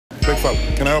Big fella,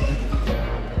 can I help you?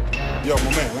 Yo, my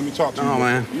man, let me talk to you. No,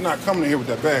 man. You're not coming in here with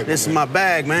that bag. This is my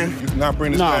bag, man. You cannot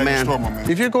bring this bag in the store, my man.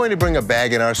 If you're going to bring a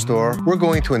bag in our store, we're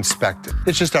going to inspect it.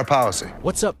 It's just our policy.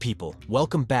 What's up, people?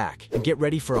 Welcome back, and get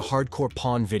ready for a hardcore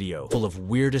pawn video full of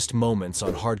weirdest moments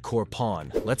on hardcore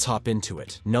pawn. Let's hop into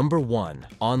it. Number 1,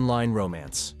 online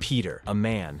romance. Peter, a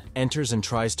man, enters and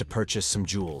tries to purchase some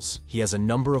jewels. He has a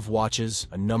number of watches,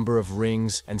 a number of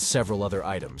rings, and several other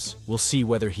items. We'll see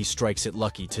whether he strikes it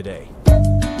lucky today.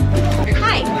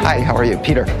 Hi. Hi, how are you?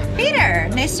 Peter. Peter,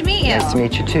 nice to meet you. Nice to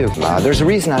meet you too. There's a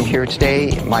reason I'm here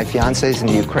today. My fiance's in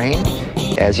the Ukraine.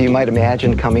 As you might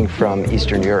imagine, coming from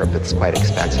Eastern Europe, it's quite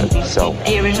expensive. So, Are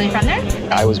you originally from there?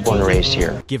 I was born and raised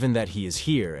here. Given that he is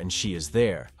here and she is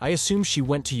there, I assume she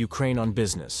went to Ukraine on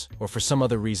business, or for some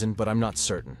other reason, but I'm not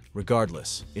certain.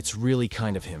 Regardless, it's really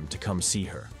kind of him to come see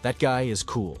her. That guy is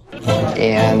cool.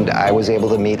 And I was able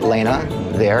to meet Lena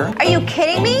there. Are you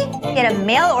kidding me? Get a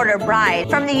mail-order bride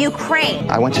from the Ukraine.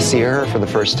 I went to see her for the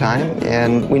first time,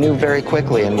 and we knew very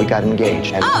quickly, and we got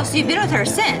engaged. And Oh, so you've been with her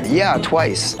since? yeah,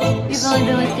 twice. You've only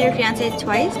been with your fiance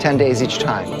twice? 10 days each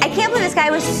time. I can't believe this guy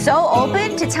was so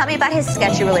open to tell me about his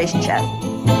sketchy relationship.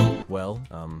 Well,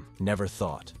 never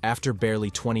thought. After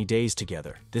barely 20 days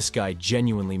together, this guy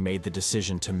genuinely made the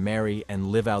decision to marry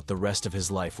and live out the rest of his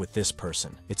life with this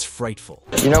person. It's frightful.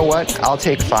 You know what? I'll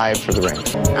take 5 for the ring.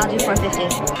 I'll do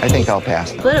 $450. I think I'll pass.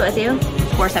 Split it with you.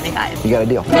 $475. You got a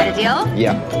deal? Got a deal?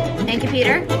 Yeah. Thank you,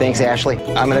 Peter. Thanks, Ashley.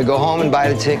 I'm gonna go home and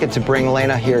buy the ticket to bring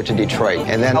Lena here to Detroit.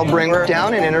 And then I'll bring her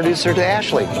down and introduce her to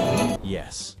Ashley.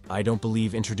 Yes, I don't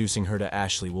believe introducing her to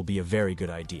Ashley will be a very good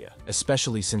idea,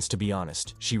 especially since, to be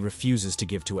honest, she refuses to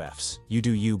give to Fs. You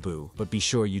do you, boo, but be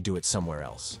sure you do it somewhere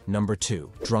else. Number 2,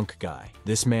 drunk guy.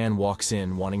 This man walks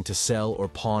in wanting to sell or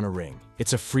pawn a ring.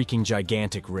 It's a freaking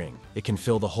gigantic ring. It can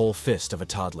fill the whole fist of a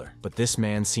toddler. But this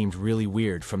man seemed really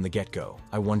weird from the get-go.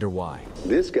 I wonder why.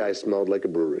 This guy smelled like a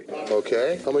brewery.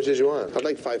 Okay. How much did you want? I'd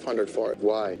like $500 for it.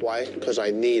 Why? Why? Because I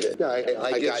need it. Yeah,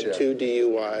 I get got you. 2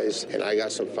 DUIs and I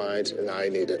got some fines and I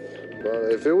need it.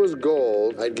 Well, if it was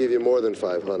gold, I'd give you more than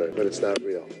 500, but it's not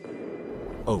real.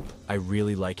 Ope, I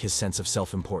really like his sense of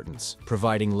self-importance,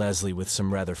 providing Leslie with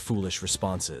some rather foolish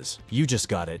responses. You just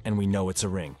got it, and we know it's a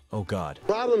ring. Oh God.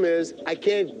 Problem is, I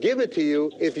can't give it to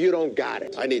you if you don't got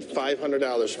it. I need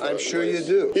 $500 for it. I'm sure please.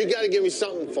 you do. You got to give me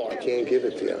something for it. I can't give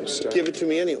it to you, I'm sorry. Give it to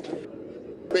me anyway.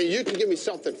 Man, you can give me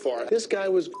something for it. This guy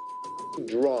was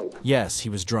drunk. Yes, he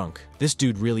was drunk. This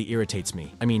dude really irritates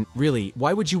me. I mean, really,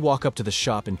 why would you walk up to the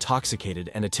shop intoxicated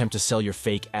and attempt to sell your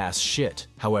fake ass shit?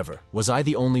 However, was I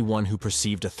the only one who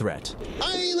perceived a threat?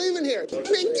 I ain't leaving here. Man,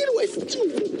 get away from me.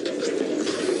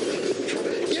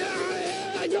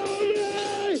 Yeah, let go of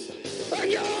me!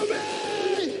 Let go of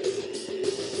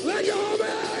me! Let go of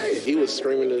me! He was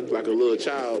screaming like a little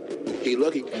child. He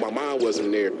lucky my mom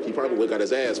wasn't there. He probably would have got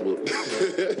his ass whooped.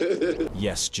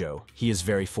 Yes, Joe. He is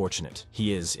very fortunate.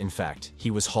 He is, in fact.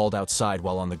 He was hauled outside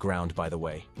while on the ground, by the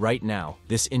way. Right now,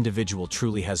 this individual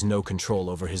truly has no control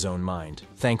over his own mind.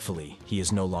 Thankfully, he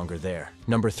is no longer there.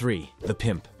 Number 3, the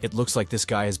pimp. It looks like this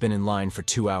guy has been in line for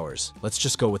 2 hours. Let's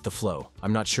just go with the flow.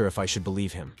 I'm not sure if I should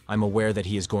believe him. I'm aware that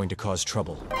he is going to cause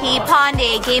trouble. He pawned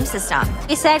a game system.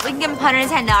 He said we can give him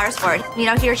 $110 for it. You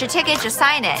know, here's your ticket, just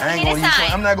sign it. I ain't Give me gonna a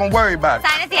sign. I'm not gonna worry about it.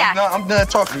 Sign at the end. I'm done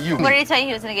talking to you. What did he tell you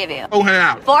he was gonna give you?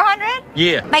 $400. 400?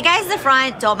 Yeah. My guys in the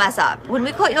front, don't mess up. When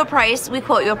we quote you a price, we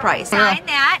quote you a price. Sign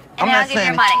that, and I'm then not I'll give you your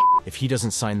saying- money. If he doesn't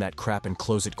sign that crap and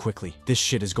close it quickly, this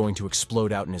shit is going to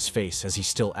explode out in his face as he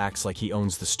still acts like he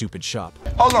owns the stupid shop.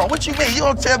 Hold on, what you mean? You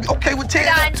don't tell me okay with 10?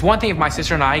 Done. It's one thing if my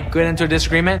sister and I get into a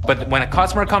disagreement, but when a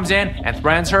customer comes in and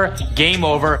threatens her, game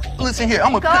over. Listen here,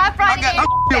 I'm a Go pimp. out front I'm a and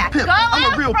real get your pimp. back. Go I'm a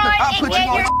out real front pimp. I'll and put get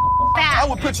you on. your back. I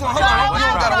will put you on. Go Hold on, you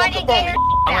out don't gotta front walk and up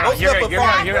get on your me.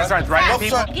 back. You're gonna start threatening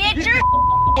people? Get your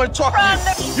You wanna talk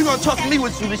to me? You gonna talk to me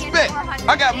with some respect?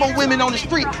 I got more women on the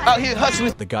street out here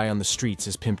hustling. The guy on the streets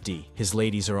is Pimp D. His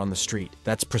ladies are on the street.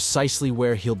 That's precisely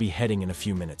where he'll be heading in a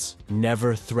few minutes.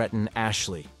 Never threaten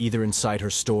Ashley, either inside her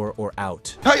store or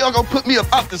out. How y'all gonna put me up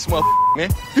out this motherfucker, man?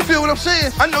 You feel what I'm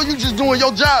saying? I know you just doing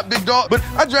your job, big dog, but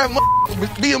I drive motherfuckers with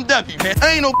BMW, man.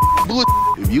 I ain't no bullshit.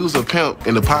 If you was a pimp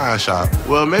in the pawn shop,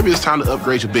 well, maybe it's time to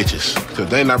upgrade your bitches, because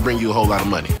they not bring you a whole lot of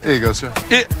money. Here you go, sir.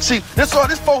 Yeah, see, that's all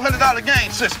this $400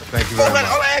 game system. Thank you very much.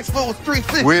 All I asked for was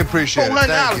 $350. We appreciate it. $400,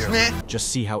 Thank you. man. Just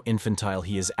see how infantile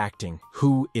he is acting.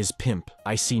 Who is Pimp?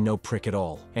 I see no prick at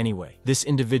all. Anyway, this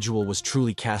individual was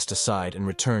truly cast aside and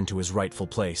returned to his rightful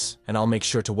place, and I'll make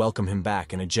sure to welcome him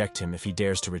back and eject him if he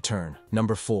dares to return.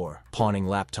 Number 4, pawning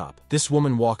laptop. This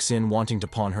woman walks in wanting to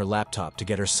pawn her laptop to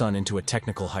get her son into a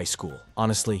technical high school.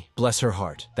 Honestly, bless her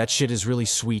heart. That shit is really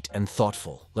sweet and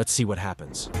thoughtful. Let's see what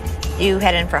happens. You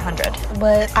head in for 100.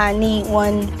 But I need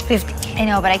 150. I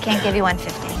know, but I can't give you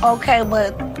 150. Okay,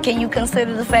 but can you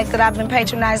consider the fact that I've been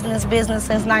patronizing this business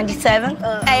since '97?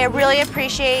 I really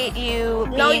appreciate you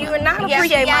being... No, you're not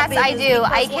appreciating my business. Yes, I do.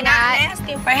 I when cannot... I'm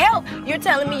asking for help, you're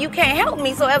telling me you can't help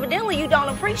me, so evidently you don't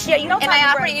appreciate. You don't. Am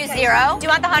I offering you 0? Do you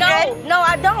want the 100? No,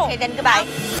 I don't. Okay, then goodbye.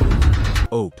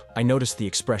 Ope, I noticed the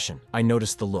expression. I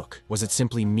noticed the look. Was it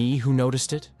simply me who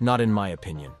noticed it? Not in my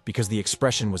opinion, because the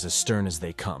expression was as stern as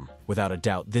they come. Without a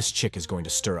doubt, this chick is going to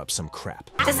stir up some crap.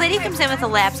 This lady comes in with a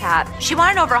laptop. She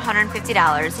wanted over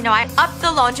 $150. You know, I upped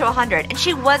the loan to 100, and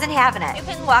she wasn't having it. You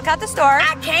can walk out the store.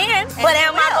 I can, but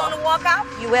am I going to walk out?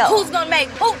 You will. Who's going to make?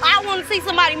 Who? I want to see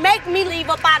somebody make me leave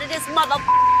up out of this mother.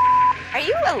 Are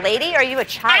you a lady or are you a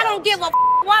child? I don't give a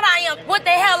what I am. What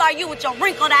the hell are you with your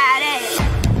wrinkled-eyed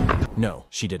ass? No,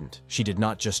 she didn't. She did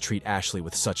not just treat Ashley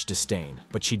with such disdain,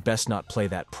 but she'd best not play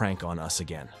that prank on us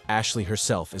again. Ashley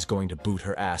herself is going to boot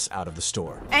her ass out of the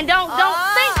store. And don't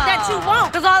think that you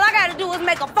won't, because all I gotta do is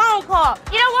make a phone call.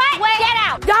 You know what? Wait. Get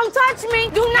out. Don't touch me.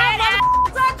 Do not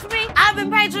touch me. I've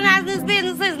been patronizing this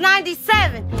business since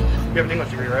 '97. You have an English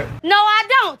degree, right? No, I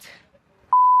don't.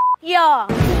 Yeah.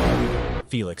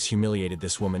 Felix humiliated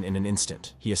this woman in an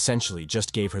instant. He essentially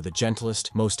just gave her the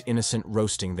gentlest, most innocent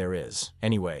roasting there is.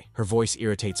 Anyway, her voice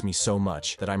irritates me so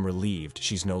much that I'm relieved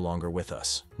she's no longer with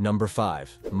us. Number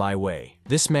 5, My Way.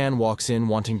 This man walks in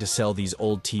wanting to sell these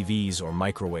old TVs or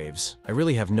microwaves. I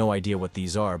really have no idea what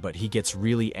these are, but he gets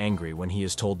really angry when he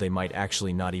is told they might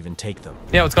actually not even take them.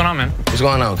 Yeah, what's going on, man? What's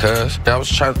going on, cuz? I was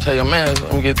trying to tell your man,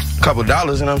 let me get a couple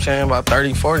dollars, you know what I'm saying? About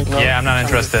 30, 40. You know? Yeah, I'm not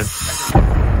interested.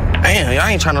 Damn, y'all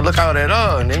ain't trying to look out at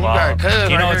all. And then you got cuz.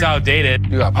 You know it's outdated.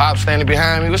 You got Pop standing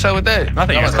behind me. What's up with that?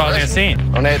 Nothing, you're just causing a scene.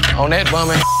 On that bum.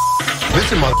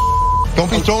 Listen, mother, don't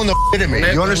be throwing the at me.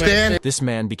 You understand? This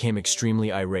man became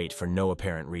extremely irate for no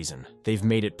apparent reason. They've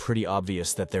made it pretty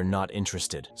obvious that they're not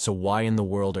interested. So why in the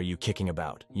world are you kicking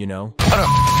about, you know? Hold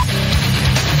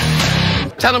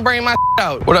up. Tell him bring my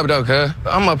out. What up, though, cuz?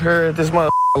 I'm up here at this mother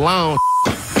alone.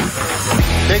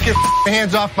 Take your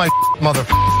hands off my mother.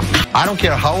 I don't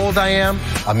care how old I am.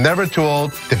 I'm never too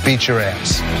old to beat your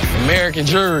ass. American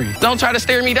jury. Don't try to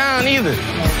stare me down either,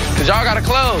 because y'all got to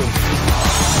close.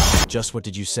 Just what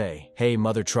did you say? Hey,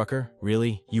 mother trucker,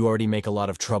 really? You already make a lot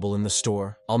of trouble in the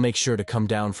store? I'll make sure to come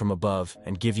down from above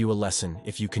and give you a lesson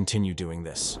if you continue doing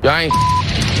this. Y'all ain't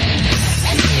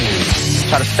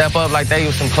try to step up like they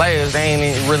was some players. They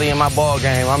ain't really in my ball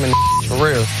game. I'm in for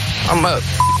real. I'm up.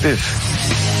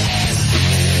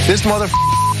 This mother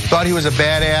thought he was a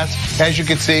badass. As you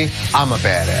can see, I'm a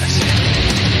badass.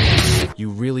 You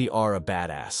really are a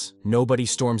badass. Nobody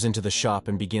storms into the shop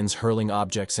and begins hurling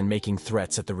objects and making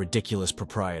threats at the ridiculous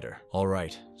proprietor. All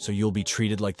right, so you'll be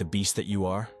treated like the beast that you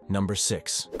are? Number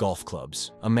 6, golf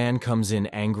clubs. A man comes in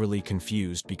angrily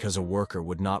confused because a worker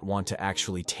would not want to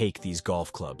actually take these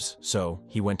golf clubs. So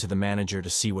he went to the manager to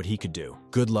see what he could do.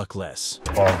 Good luck, Les.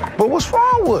 But what's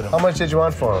wrong with him? How much did you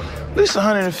want for him? At least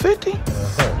 150.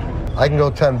 I can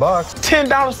go $10.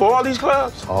 $10 for all these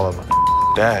clubs? All of them.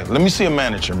 Dad, let me see a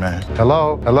manager, man.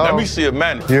 Hello? Let me see a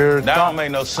manager. That don't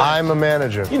make no sense. I'm a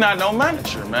manager. You're not no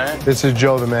manager, man. This is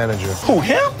Joe, the manager. Who,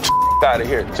 him? Out of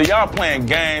here. So y'all playing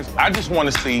games. I just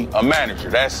want to see a manager.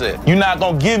 That's it. You're not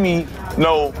going to give me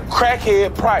no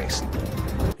crackhead price.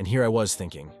 And here I was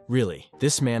thinking, really,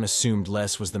 this man assumed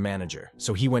Les was the manager,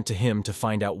 so he went to him to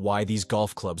find out why these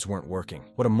golf clubs weren't working.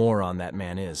 What a moron that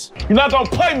man is. You're not gonna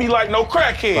play me like no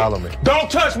crackhead. Follow me.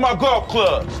 Don't touch my golf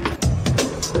clubs.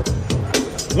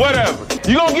 Whatever.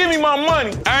 You gonna give me my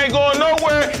money. I ain't going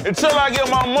nowhere until I get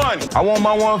my money. I want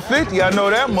my 150, I know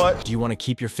that much. Do you want to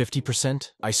keep your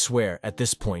 50%? I swear, at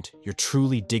this point, you're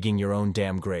truly digging your own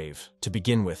damn grave. To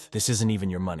begin with, this isn't even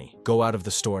your money. Go out of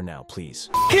the store now, please.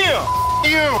 Here!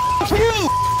 You!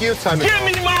 Give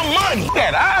me my money!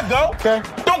 That I go. Okay.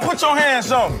 Don't put your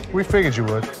hands on me. We figured you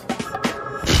would.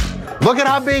 Look at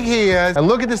how big he is, and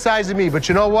look at the size of me. But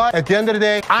you know what? At the end of the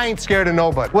day, I ain't scared of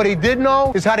nobody. What he did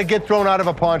know is how to get thrown out of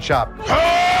a pawn shop.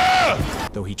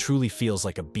 Though he truly feels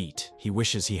like a beat, he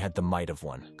wishes he had the might of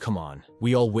one. Come on,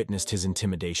 we all witnessed his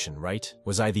intimidation, right?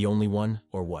 Was I the only one,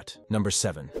 or what? Number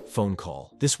 7, phone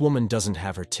call. This woman doesn't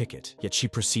have her ticket, yet she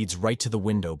proceeds right to the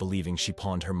window believing she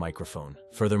pawned her microphone.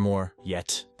 Furthermore,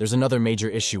 there's another major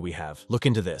issue we have. Look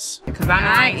into this.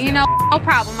 No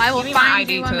problem. I will find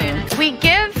you a minute. We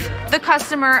give the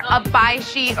customer a buy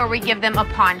sheet or we give them a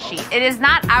pawn sheet. It is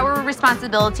not our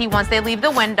responsibility once they leave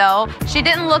the window. She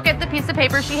didn't look at the piece of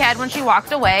paper she had when she walked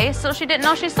walked away, so she didn't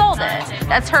know she sold it.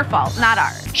 That's her fault, not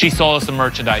ours. She sold us the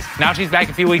merchandise. Now she's back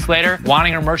a few weeks later,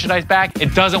 wanting her merchandise back.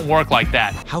 It doesn't work like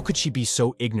that. How could she be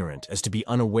so ignorant as to be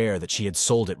unaware that she had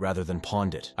sold it rather than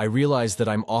pawned it? I realize that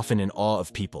I'm often in awe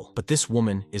of people, but this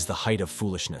woman is the height of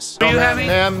foolishness.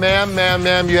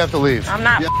 Ma'am, you have to leave. I'm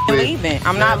not leaving.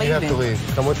 I'm not leaving. You have to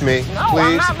leave. Come with me, No,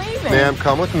 please. I'm not leaving. Ma'am,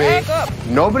 come with me. Back up.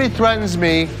 Nobody threatens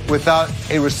me without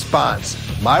a response.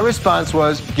 My response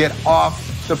was, get off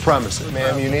the premises.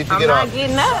 Ma'am, you need to get up. I'm not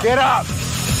getting up. Get up!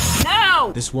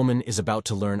 No! This woman is about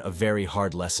to learn a very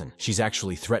hard lesson. She's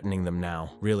actually threatening them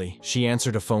now. Really, she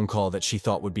answered a phone call that she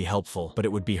thought would be helpful, but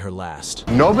it would be her last.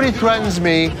 Nobody threatens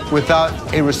me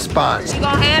without a response. You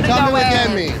gonna handle Tell me your what ass.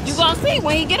 that means. You gonna see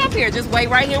when you get up here. Just wait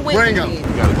right here with Bring me. him.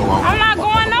 You gotta go on. I'm not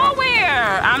going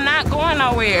nowhere. I'm not going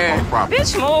nowhere. No problem.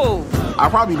 Bitch, move. I'm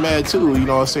probably mad too, you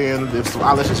know what I'm saying? If some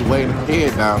eyelashes weighing her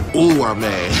head down, ooh, I'm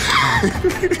mad.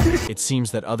 It seems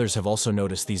that others have also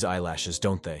noticed these eyelashes,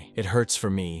 don't they? It hurts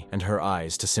for me and her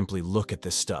eyes to simply look at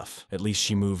this stuff. At least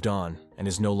she moved on and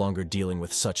is no longer dealing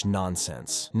with such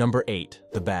nonsense. Number 8,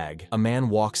 the bag. A man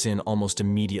walks in almost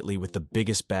immediately with the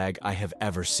biggest bag I have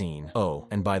ever seen. Oh,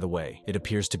 and by the way, it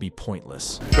appears to be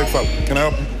pointless. Big fella, can I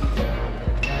help you?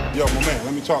 Yo, my man,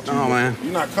 let me talk to you. No, man.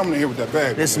 You're not coming in here with that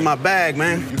bag. This is my bag,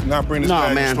 man. You cannot bring this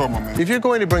bag in the store, my man. If you're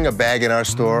going to bring a bag in our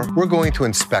store, we're going to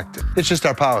inspect it. It's just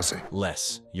our policy.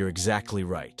 Les, you're exactly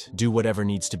right. Do whatever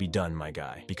needs to be done, my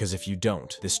guy. Because if you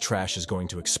don't, this trash is going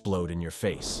to explode in your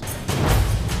face.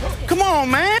 Come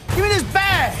on, man. Give me this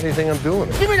bag. What do you think I'm doing?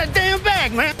 Give me that damn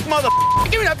bag, man. Mother.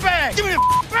 Give me that bag. Give me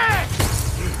that bag.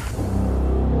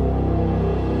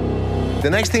 The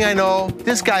next thing I know,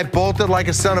 this guy bolted like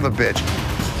a son of a bitch.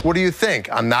 What do you think?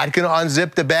 I'm not gonna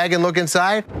unzip the bag and look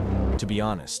inside? To be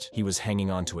honest, he was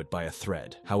hanging onto it by a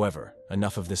thread. However,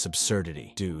 enough of this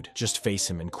absurdity. Dude, just face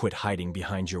him and quit hiding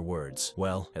behind your words.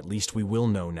 Well, at least we will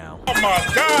know now. Oh my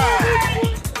God!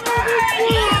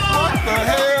 What the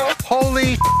hell?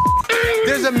 Holy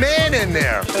there's a man in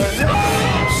there.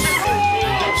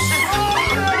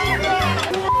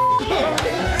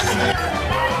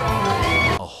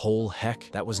 Whole heck,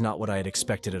 that was not what I had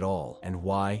expected at all. And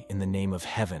why, in the name of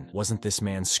heaven, wasn't this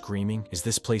man screaming? Is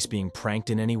this place being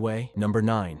pranked in any way? Number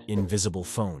 9, invisible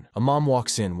phone. A mom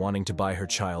walks in wanting to buy her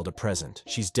child a present.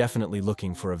 She's definitely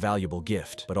looking for a valuable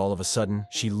gift, but all of a sudden,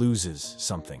 she loses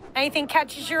something. Anything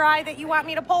catches your eye that you want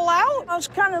me to pull out? I was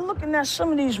kind of looking at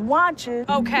some of these watches.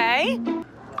 Okay.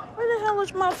 Where the hell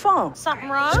is my phone? Something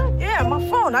wrong? Yeah, my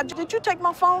phone. Did you take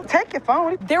my phone? Take your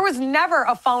phone. There was never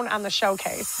a phone on the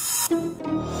showcase.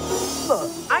 Look,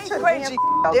 I ain't crazy.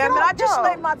 Damn it, I just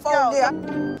laid my phone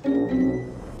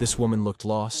there. This woman looked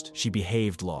lost, she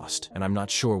behaved lost, and I'm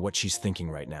not sure what she's thinking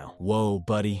right now. Whoa,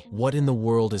 buddy, what in the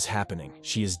world is happening?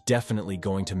 She is definitely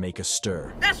going to make a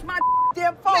stir. That's my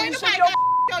damn phone. You see your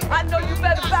I know you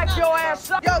better back your ass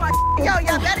up. Yo,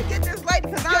 y'all better get this lady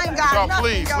because I ain't got nothing.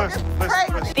 Please, Yo,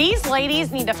 listen. These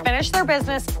ladies need to finish their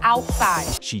business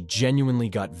outside. She genuinely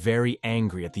got very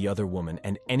angry at the other woman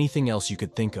and anything else you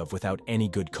could think of without any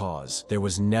good cause. There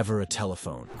was never a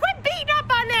telephone. Quit beating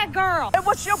up on that girl. Hey,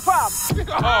 what's your problem?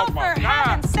 Oh my For God.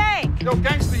 heaven's sake. Your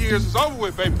gangster years is over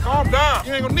with, baby. Calm down.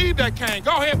 You ain't gonna need that cane.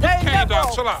 Go ahead, put the cane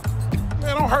down. Chill out.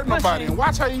 Man, don't hurt nobody. And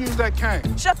watch how you use that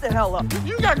cane. Shut the hell up.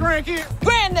 You got grandkids?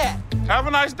 Granddad. Have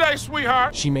a nice day,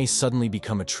 sweetheart. She may suddenly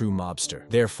become a true mobster.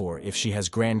 Therefore, if she has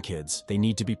grandkids, they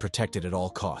need to be protected at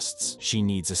all costs. She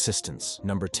needs assistance.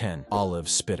 Number 10, Olive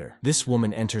Spitter. This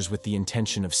woman enters with the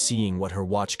intention of seeing what her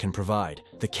watch can provide.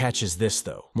 The catch is this,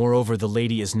 though. Moreover, the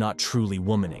lady is not truly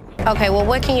womaning. Okay, well,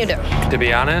 what can you do? To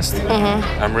be honest,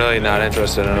 I'm really not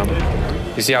interested in them.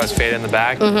 You see how it's faded in the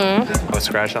back? It was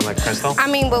scratched on the crystal? I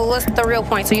mean, but what's the real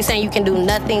point? So you're saying you can do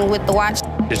nothing with the watch?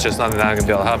 It's just nothing that I'm gonna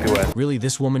be able to help you with. Really,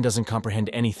 this woman doesn't comprehend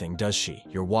anything, does she?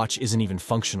 Your watch isn't even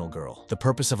functional, girl. The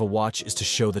purpose of a watch is to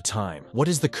show the time. What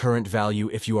is the current value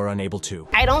if you are unable to?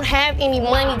 I don't have any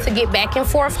money to get back and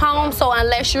forth home, so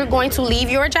unless you're going to leave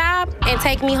your job and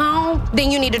take me home,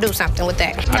 then you need to do something with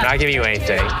that. I'm not giving you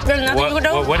anything. There's nothing you can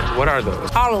do? What are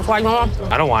those? Olives, why you want?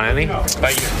 I don't want any.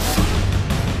 But you.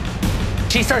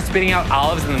 She starts spitting out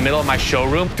olives in the middle of my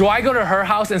showroom. Do I go to her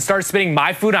house and start spitting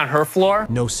my food on her floor?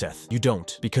 No, Seth, you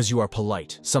don't, because you are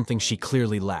polite, something she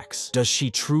clearly lacks. Does she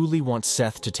truly want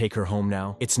Seth to take her home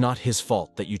now? It's not his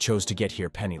fault that you chose to get here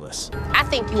penniless. I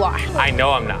think you are. I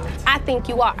know I'm not. I think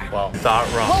you are. Well, thought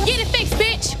wrong. Well, get it fixed,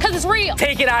 bitch, because it's real.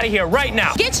 Take it out of here right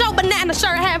now. Get your banana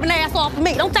shirt having ass off of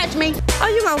me. Don't touch me. Oh,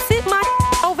 you gonna sit my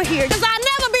over here, because I'll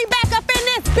never be back up in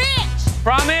this bitch.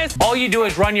 Promise? All you do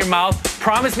is run your mouth,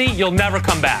 Promise me you'll never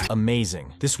come back.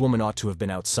 Amazing. This woman ought to have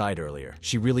been outside earlier.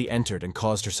 She really entered and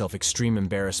caused herself extreme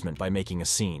embarrassment by making a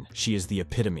scene. She is the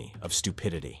epitome of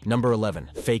stupidity. Number 11,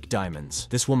 fake diamonds.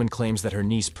 This woman claims that her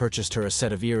niece purchased her a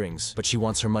set of earrings, but she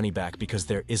wants her money back because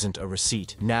there isn't a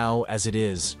receipt. Now, as it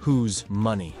is, whose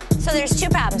money? So there's two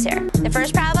problems here. The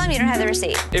first problem, you don't have the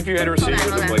receipt. If you had a receipt, it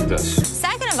would look like this.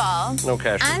 Second of all, no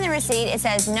cash. On the receipt, it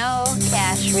says no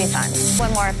cash refund.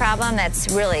 One more problem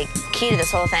that's really key to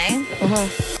this whole thing.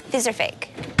 These are fake.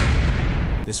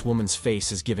 This woman's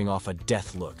face is giving off a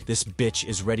death look. This bitch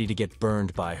is ready to get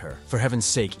burned by her. For heaven's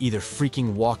sake, either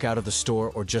freaking walk out of the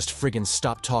store or just friggin'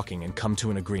 stop talking and come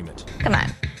to an agreement. Come on.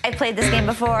 I've played this game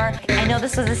before. I know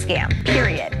this was a scam.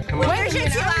 Period. Where's your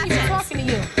two options? I'm talking to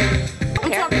you.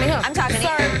 I'm talking to him. I'm talking to you.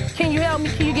 Sir, can you help me?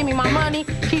 Can you give me my money?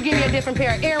 Can you give me a different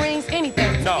pair of earrings?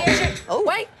 Anything. No. Oh,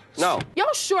 wait. No.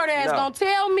 Your short ass gonna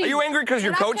tell me. Are you angry because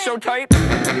your coat's so tight?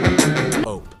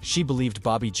 Oh, she believed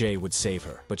Bobby J would save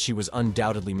her, but she was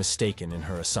undoubtedly mistaken in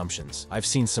her assumptions. I've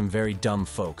seen some very dumb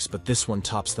folks, but this one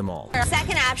tops them all.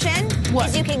 Second option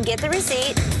is you can get the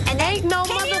receipt and then ain't no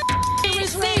motherfucking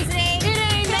receipt. It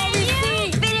ain't no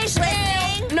receight. Finish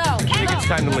listening. No. It's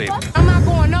time to leave. I'm not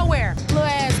going nowhere. Little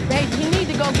ass baby, you need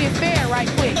to go get fed right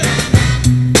quick.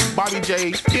 Bobby J,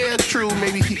 yeah, it's true.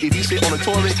 Maybe if he sit on the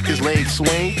toilet, his legs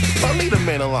swing. But leave the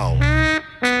man alone.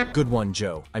 Good one,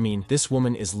 Joe. I mean, this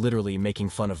woman is literally making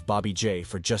fun of Bobby J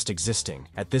for just existing.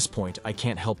 At this point, I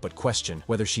can't help but question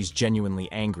whether she's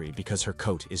genuinely angry because her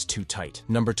coat is too tight.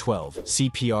 Number 12,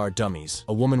 CPR dummies.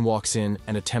 A woman walks in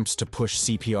and attempts to push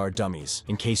CPR dummies.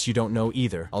 In case you don't know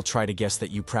either, I'll try to guess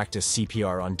that you practice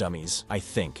CPR on dummies, I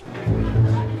think.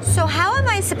 So how am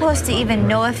I supposed to even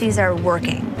know if these are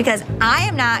working? Because I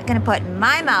am not going to put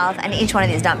my mouth on each one of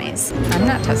these dummies. I'm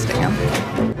not testing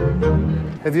them.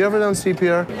 Have you ever done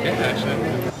CPR? Yeah,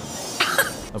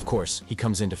 actually. Of course, he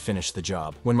comes in to finish the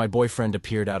job. When my boyfriend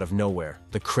appeared out of nowhere,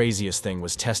 the craziest thing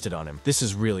was tested on him. This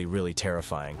is really, really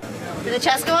terrifying. Did the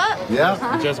chest go up? Yeah.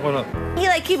 The chest went up. He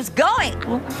like keeps going.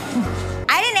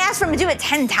 I didn't ask for him to do it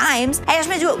 10 times. I asked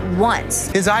him to do it once.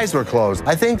 His eyes were closed.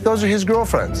 I think those are his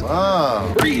girlfriends.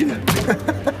 Oh. Breathe.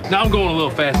 Now I'm going a little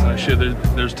faster than I should.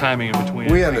 There's timing in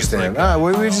between. We understand.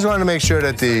 We just wanted to make sure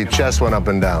that the chest went up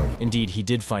and down. Indeed, he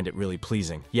did find it really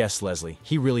pleasing. Yes, Leslie,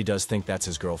 he really does think that's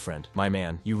his girlfriend. My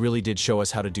man, you really did show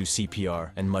us how to do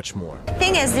CPR and much more.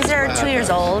 Thing is, these are 2 years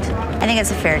old. I think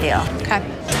it's a fair deal. Okay.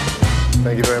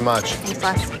 Thank you very much. Thanks,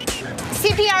 Les.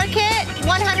 CPR kit,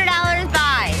 $100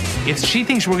 buy. If she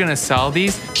thinks we're gonna sell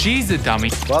these, she's a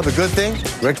dummy. Well, the good thing,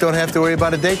 Rick don't have to worry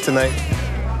about a date tonight.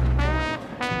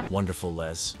 Wonderful,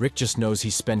 Les. Rick just knows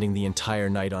he's spending the entire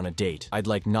night on a date. I'd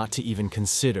like not to even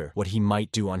consider what he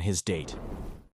might do on his date.